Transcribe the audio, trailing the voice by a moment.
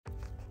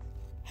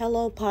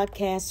Hello,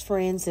 podcast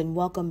friends, and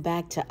welcome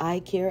back to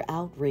Eye Care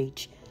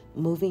Outreach,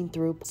 moving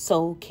through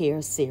Soul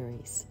Care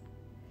series.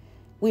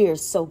 We are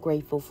so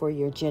grateful for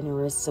your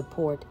generous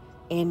support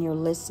and your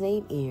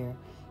listening ear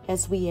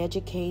as we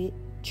educate,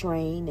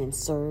 train, and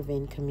serve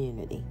in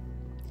community.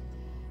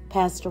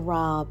 Pastor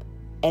Rob,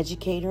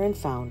 educator and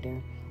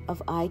founder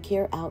of Eye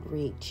Care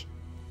Outreach,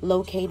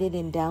 located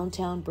in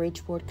downtown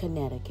Bridgeport,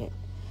 Connecticut,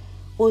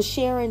 will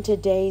share in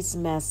today's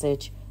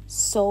message,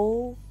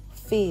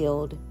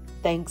 Soul-Filled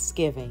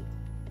Thanksgiving.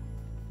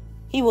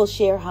 He will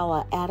share how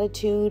an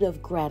attitude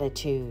of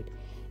gratitude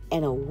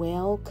and a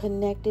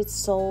well-connected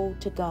soul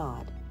to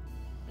God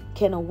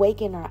can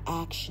awaken our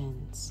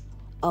actions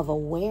of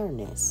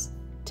awareness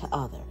to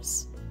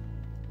others.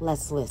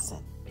 Let's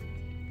listen.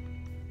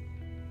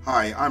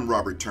 Hi, I'm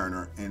Robert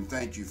Turner, and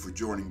thank you for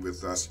joining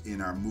with us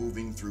in our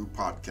Moving Through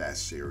podcast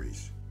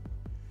series.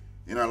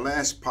 In our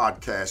last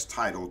podcast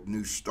titled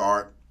New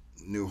Start,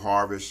 New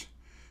Harvest,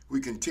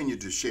 we continue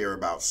to share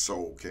about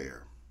soul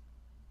care,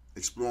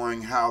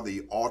 exploring how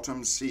the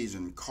autumn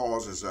season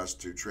causes us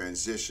to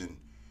transition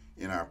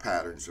in our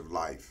patterns of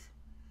life,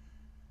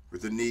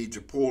 with the need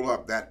to pull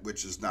up that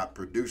which is not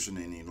producing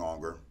any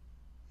longer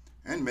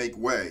and make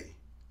way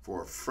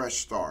for a fresh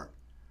start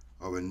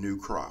of a new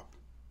crop.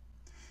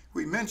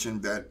 We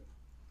mentioned that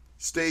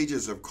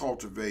stages of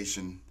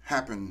cultivation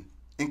happen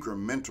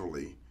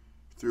incrementally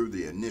through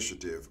the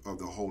initiative of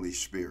the Holy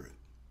Spirit,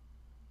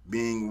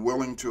 being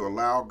willing to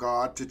allow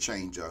God to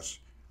change us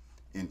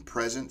in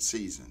present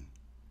season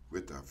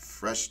with a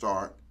fresh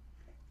start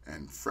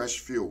and fresh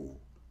fuel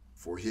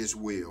for His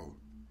will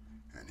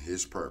and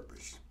His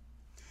purpose.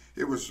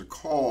 It was a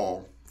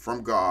call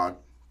from God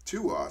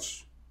to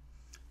us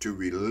to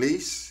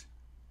release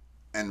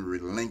and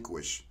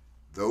relinquish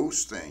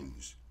those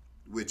things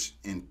which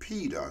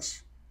impede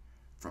us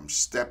from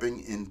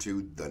stepping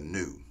into the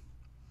new,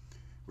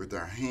 with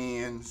our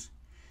hands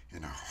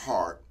and our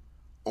heart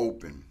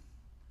open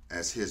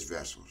as His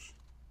vessels.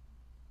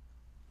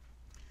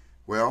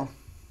 Well,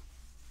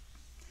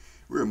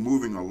 we're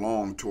moving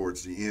along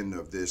towards the end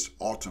of this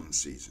autumn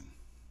season.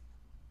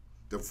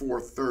 The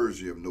fourth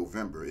Thursday of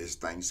November is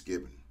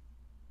Thanksgiving.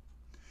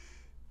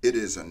 It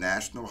is a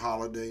national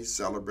holiday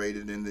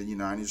celebrated in the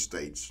United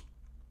States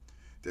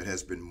that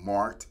has been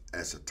marked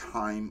as a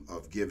time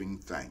of giving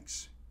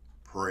thanks,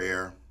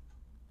 prayer,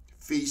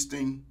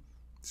 feasting,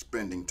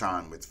 spending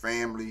time with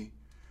family,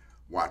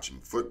 watching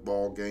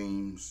football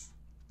games,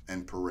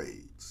 and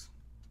parades.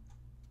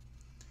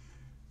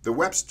 The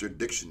Webster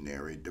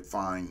Dictionary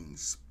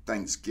defines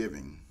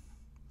Thanksgiving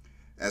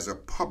as a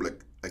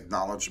public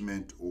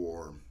acknowledgement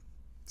or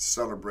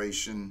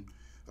celebration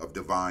of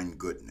divine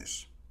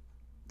goodness,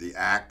 the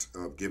act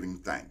of giving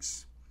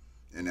thanks,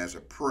 and as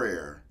a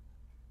prayer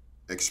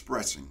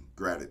expressing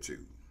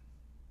gratitude.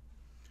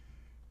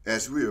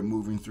 As we are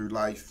moving through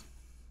life,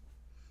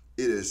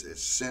 it is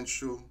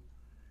essential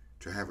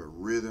to have a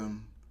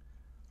rhythm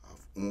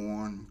of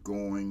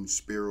ongoing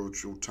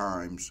spiritual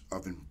times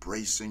of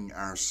embracing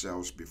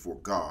ourselves before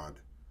God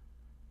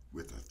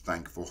with a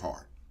thankful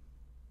heart.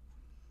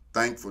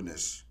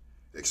 Thankfulness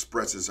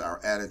expresses our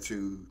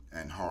attitude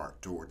and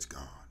heart towards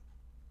God.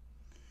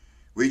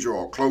 We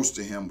draw close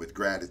to Him with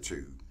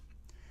gratitude,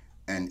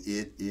 and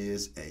it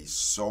is a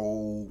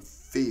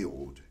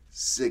soul-filled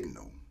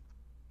signal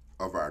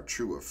of our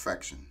true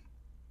affection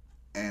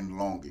and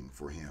longing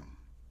for Him.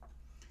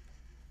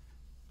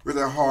 With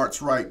our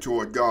hearts right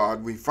toward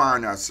God, we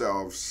find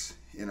ourselves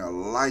in a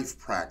life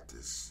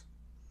practice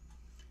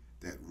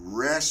that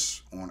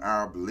rests on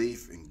our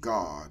belief in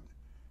God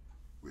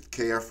with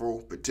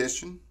careful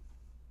petition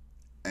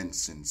and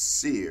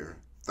sincere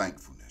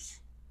thankfulness.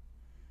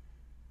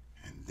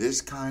 And this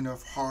kind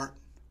of heart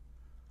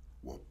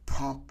will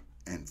pump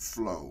and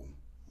flow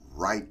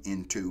right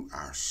into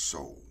our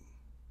soul.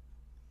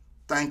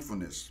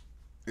 Thankfulness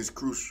is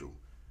crucial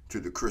to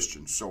the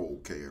Christian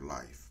soul care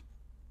life.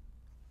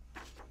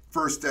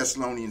 1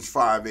 Thessalonians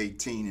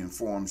 5:18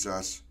 informs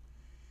us,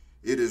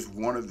 it is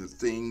one of the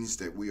things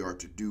that we are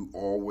to do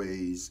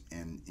always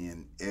and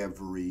in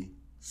every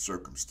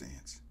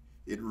circumstance.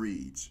 It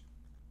reads,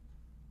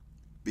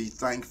 be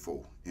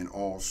thankful in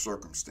all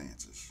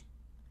circumstances,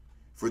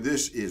 for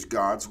this is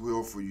God's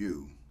will for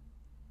you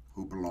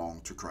who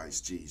belong to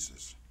Christ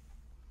Jesus.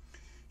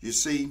 You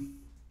see,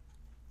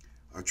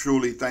 a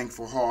truly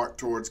thankful heart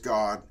towards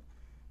God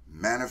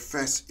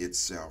manifests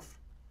itself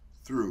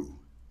through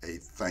a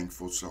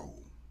thankful soul.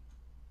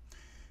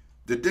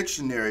 The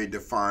dictionary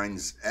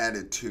defines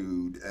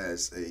attitude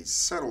as a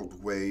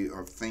settled way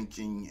of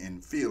thinking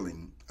and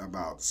feeling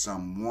about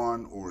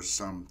someone or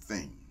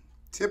something,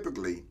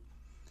 typically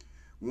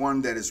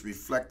one that is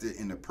reflected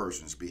in a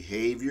person's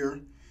behavior,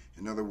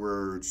 in other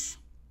words,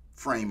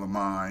 frame of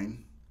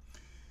mind.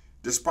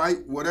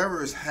 Despite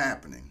whatever is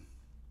happening,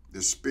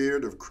 the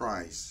Spirit of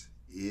Christ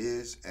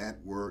is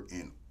at work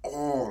in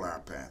all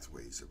our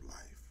pathways of life.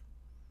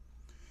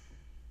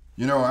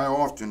 You know, I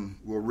often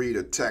will read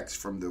a text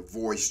from the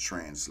Voice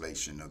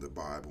translation of the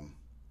Bible.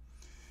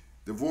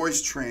 The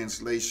Voice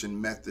translation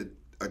method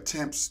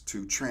attempts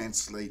to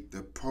translate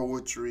the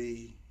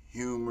poetry,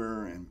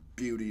 humor, and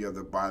beauty of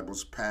the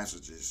Bible's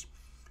passages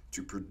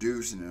to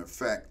produce an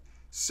effect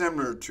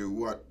similar to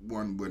what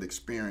one would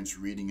experience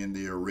reading in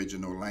the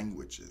original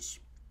languages.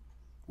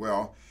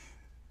 Well,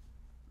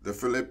 the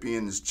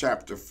Philippians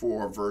chapter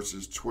 4,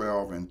 verses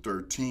 12 and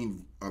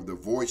 13 of the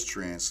Voice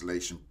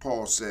translation,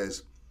 Paul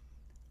says,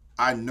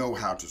 I know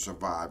how to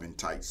survive in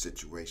tight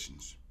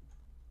situations,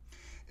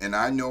 and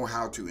I know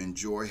how to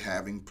enjoy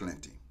having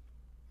plenty.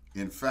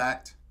 In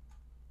fact,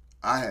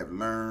 I have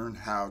learned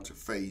how to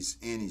face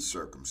any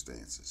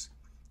circumstances,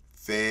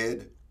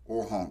 fed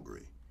or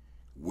hungry,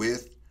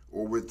 with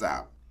or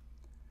without.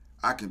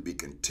 I can be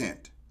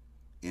content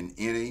in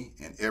any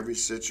and every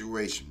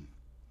situation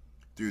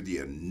through the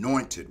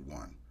Anointed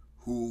One,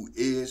 who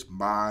is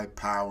my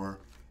power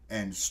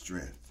and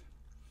strength.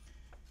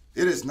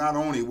 It is not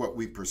only what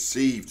we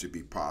perceive to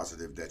be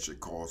positive that should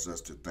cause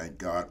us to thank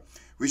God.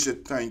 We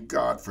should thank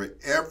God for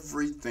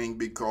everything,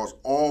 because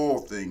all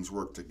things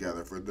work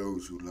together for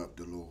those who love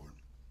the Lord.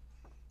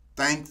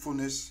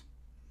 Thankfulness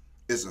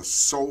is a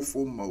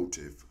soulful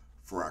motive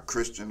for our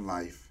Christian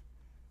life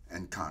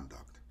and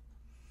conduct.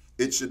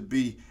 It should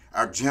be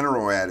our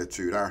general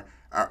attitude,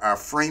 our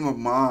frame of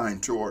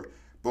mind toward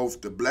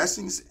both the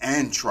blessings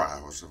and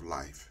trials of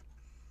life,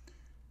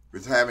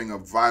 with having a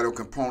vital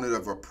component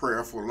of a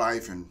prayerful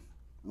life and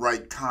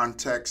right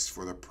context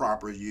for the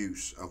proper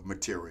use of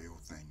material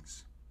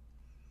things.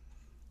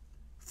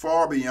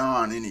 Far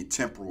beyond any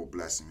temporal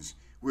blessings,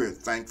 we are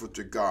thankful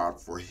to God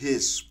for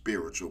His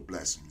spiritual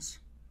blessings.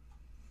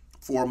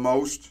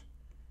 Foremost,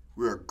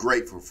 we are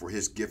grateful for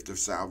His gift of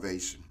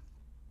salvation.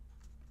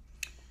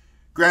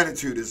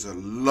 Gratitude is a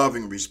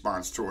loving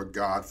response toward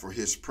God for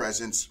His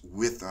presence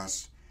with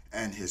us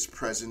and His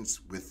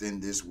presence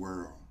within this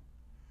world.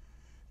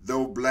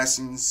 Though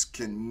blessings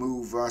can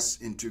move us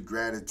into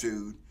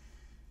gratitude,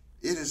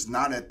 it is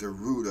not at the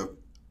root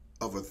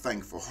of a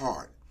thankful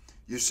heart.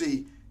 You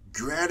see,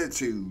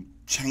 gratitude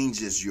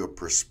changes your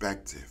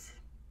perspective.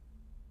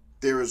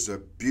 There is a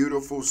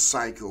beautiful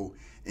cycle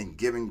in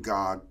giving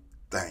God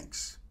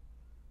thanks.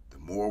 The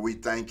more we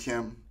thank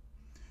Him,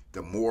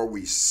 the more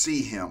we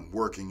see Him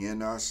working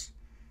in us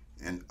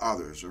and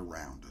others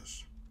around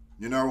us.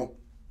 You know,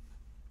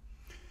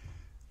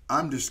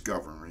 I'm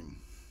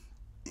discovering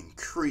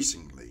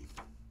increasingly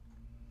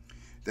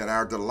that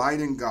our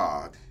delight in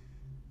God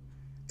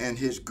and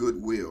His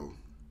goodwill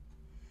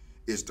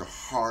is the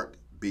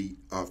heartbeat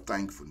of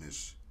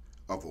thankfulness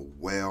of a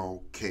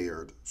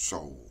well-cared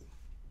soul.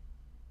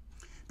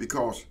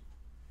 Because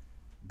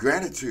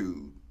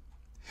gratitude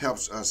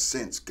helps us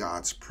sense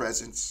God's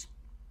presence.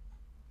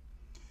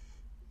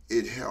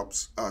 It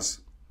helps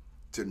us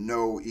to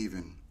know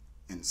even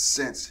and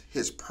sense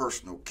His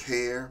personal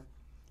care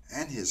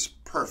and His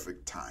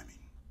perfect timing.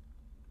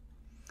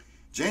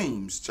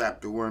 James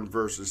chapter 1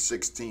 verses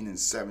 16 and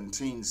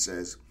 17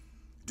 says,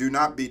 do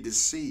not be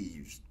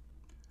deceived,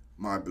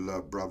 my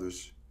beloved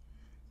brothers.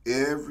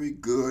 Every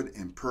good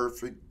and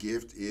perfect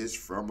gift is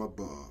from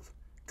above,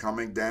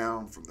 coming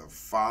down from the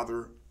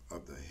Father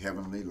of the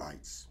heavenly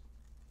lights.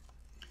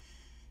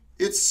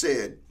 It's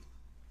said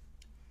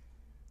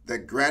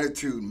that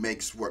gratitude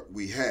makes what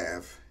we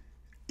have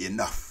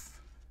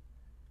enough.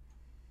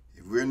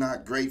 If we're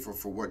not grateful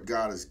for what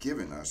God has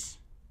given us,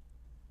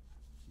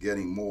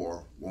 getting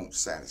more won't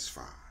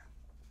satisfy.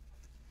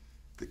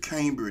 The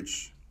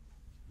Cambridge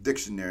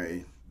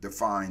Dictionary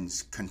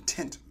defines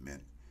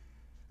contentment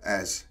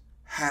as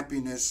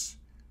happiness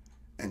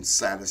and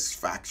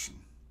satisfaction,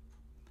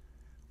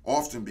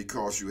 often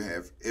because you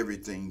have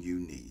everything you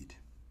need.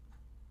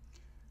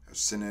 A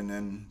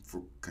synonym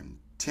for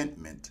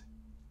contentment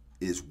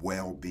is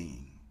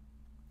well-being.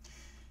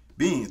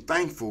 Being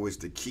thankful is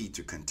the key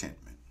to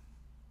contentment.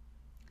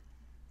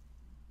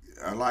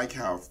 I like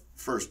how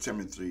 1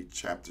 Timothy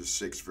chapter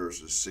 6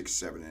 verses 6,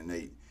 7, and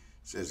 8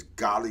 says,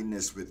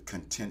 godliness with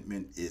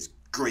contentment is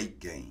great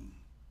gain.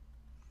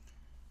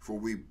 For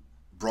we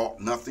brought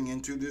nothing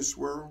into this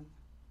world,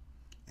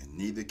 and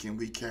neither can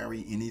we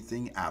carry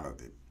anything out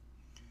of it.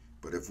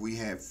 But if we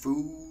have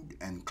food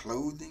and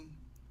clothing,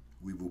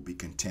 we will be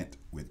content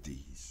with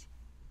these.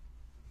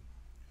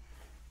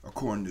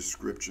 According to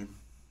Scripture,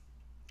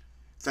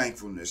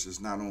 thankfulness is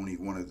not only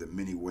one of the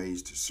many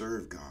ways to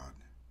serve God,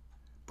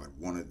 but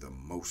one of the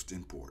most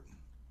important.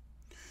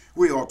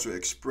 We ought to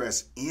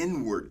express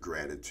inward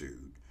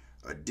gratitude,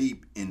 a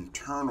deep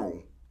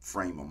internal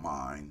frame of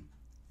mind,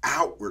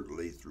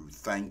 outwardly through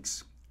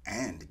thanks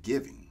and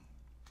giving.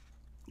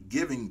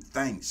 Giving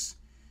thanks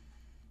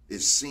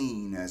is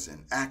seen as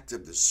an act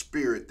of the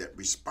Spirit that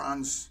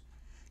responds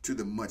to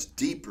the much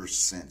deeper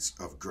sense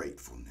of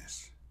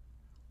gratefulness.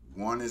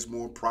 One is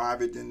more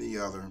private than the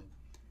other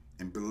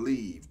and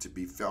believed to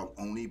be felt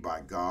only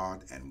by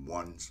God and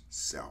one's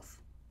self.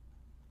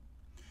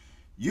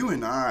 You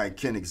and I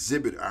can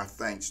exhibit our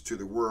thanks to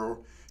the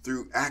world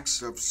through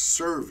acts of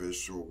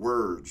service or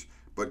words,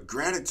 but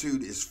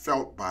gratitude is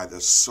felt by the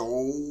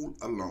soul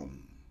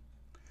alone.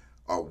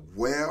 A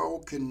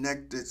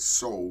well-connected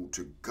soul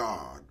to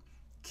God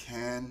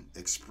can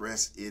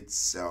express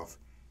itself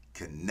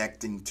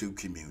connecting to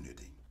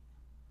community.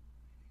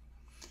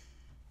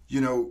 You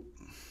know,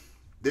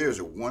 there's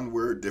a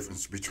one-word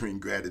difference between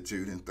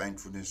gratitude and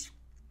thankfulness.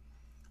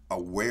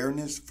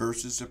 Awareness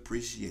versus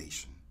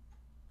appreciation.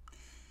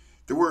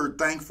 The word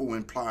thankful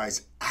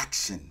implies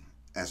action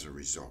as a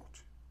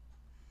result.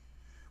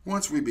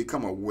 Once we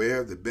become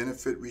aware of the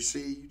benefit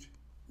received,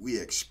 we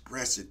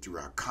express it through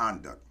our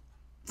conduct,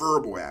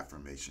 verbal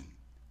affirmation,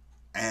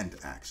 and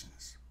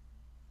actions.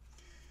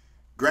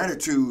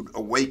 Gratitude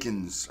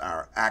awakens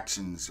our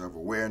actions of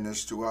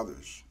awareness to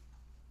others.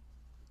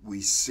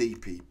 We see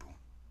people.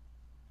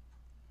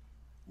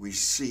 We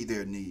see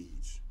their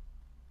needs.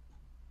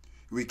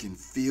 We can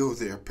feel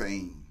their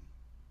pain.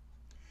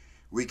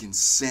 We can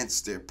sense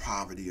their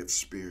poverty of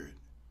spirit.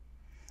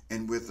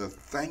 And with a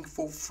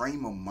thankful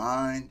frame of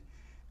mind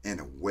and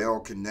a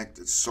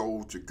well-connected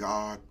soul to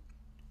God,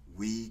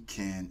 we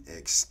can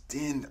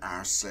extend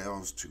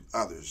ourselves to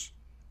others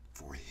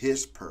for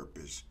His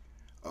purpose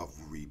of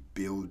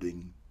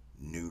rebuilding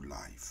new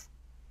life.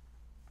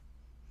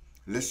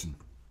 Listen,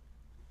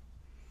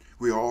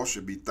 we all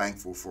should be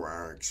thankful for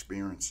our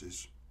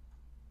experiences.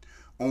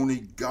 Only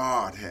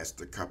God has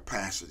the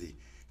capacity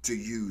to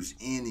use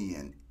any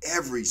and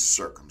every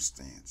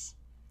circumstance,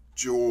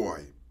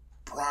 joy,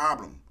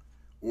 problem,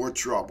 or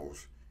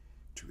troubles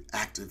to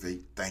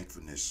activate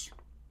thankfulness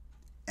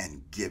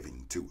and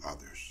giving to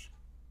others.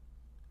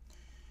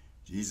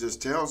 Jesus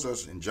tells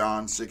us in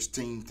John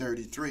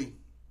 16:33,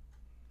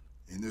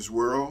 in this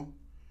world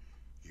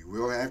you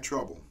will have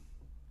trouble,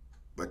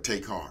 but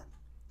take heart,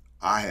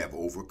 I have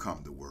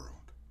overcome the world.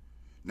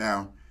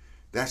 Now,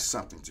 that's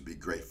something to be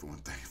grateful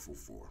and thankful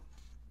for.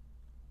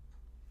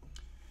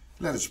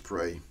 Let us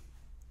pray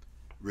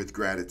with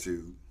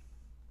gratitude,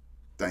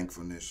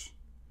 thankfulness,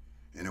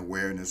 and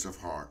awareness of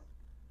heart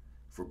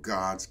for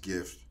God's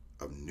gift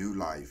of new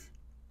life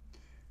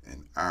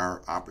and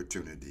our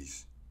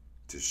opportunities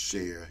to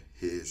share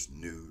His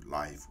new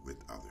life with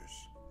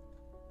others.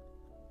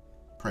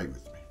 Pray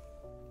with me.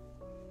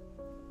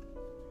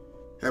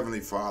 Heavenly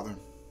Father,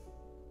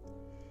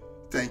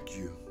 thank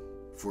you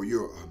for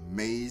your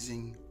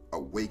amazing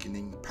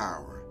awakening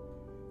power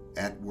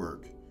at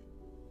work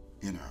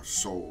in our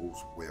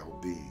soul's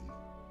well-being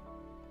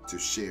to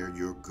share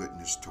your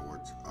goodness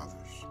towards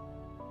others.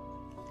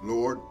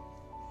 Lord,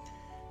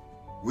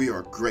 we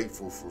are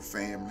grateful for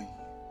family,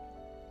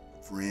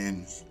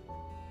 friends,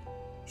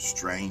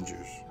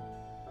 strangers,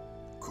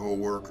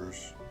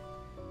 co-workers,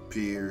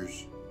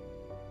 peers,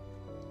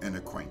 and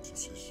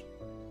acquaintances.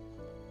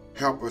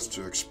 Help us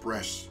to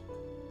express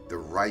the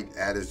right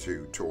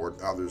attitude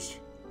toward others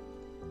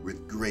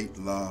with great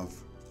love,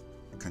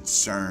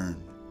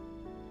 concern,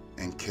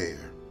 and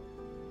care.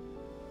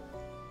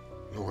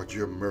 Lord,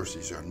 your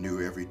mercies are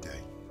new every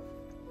day.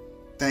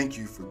 Thank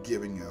you for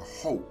giving a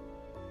hope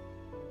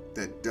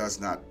that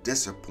does not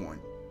disappoint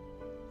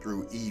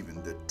through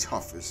even the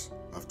toughest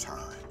of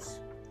times.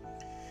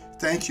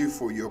 Thank you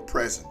for your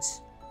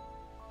presence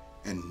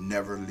and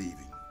never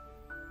leaving.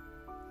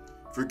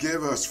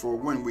 Forgive us for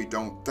when we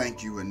don't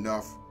thank you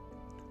enough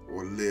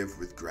or live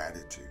with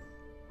gratitude.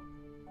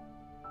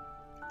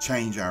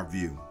 Change our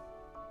view.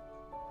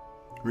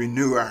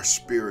 Renew our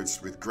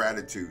spirits with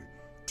gratitude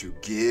to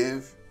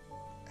give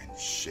and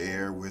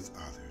share with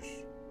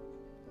others.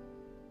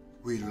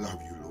 We love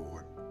you,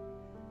 Lord,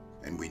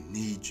 and we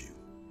need you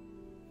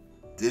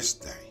this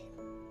day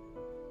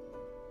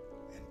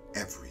and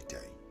every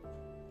day.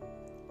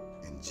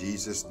 In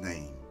Jesus'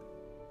 name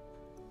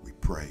we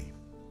pray.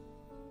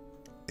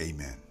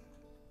 Amen.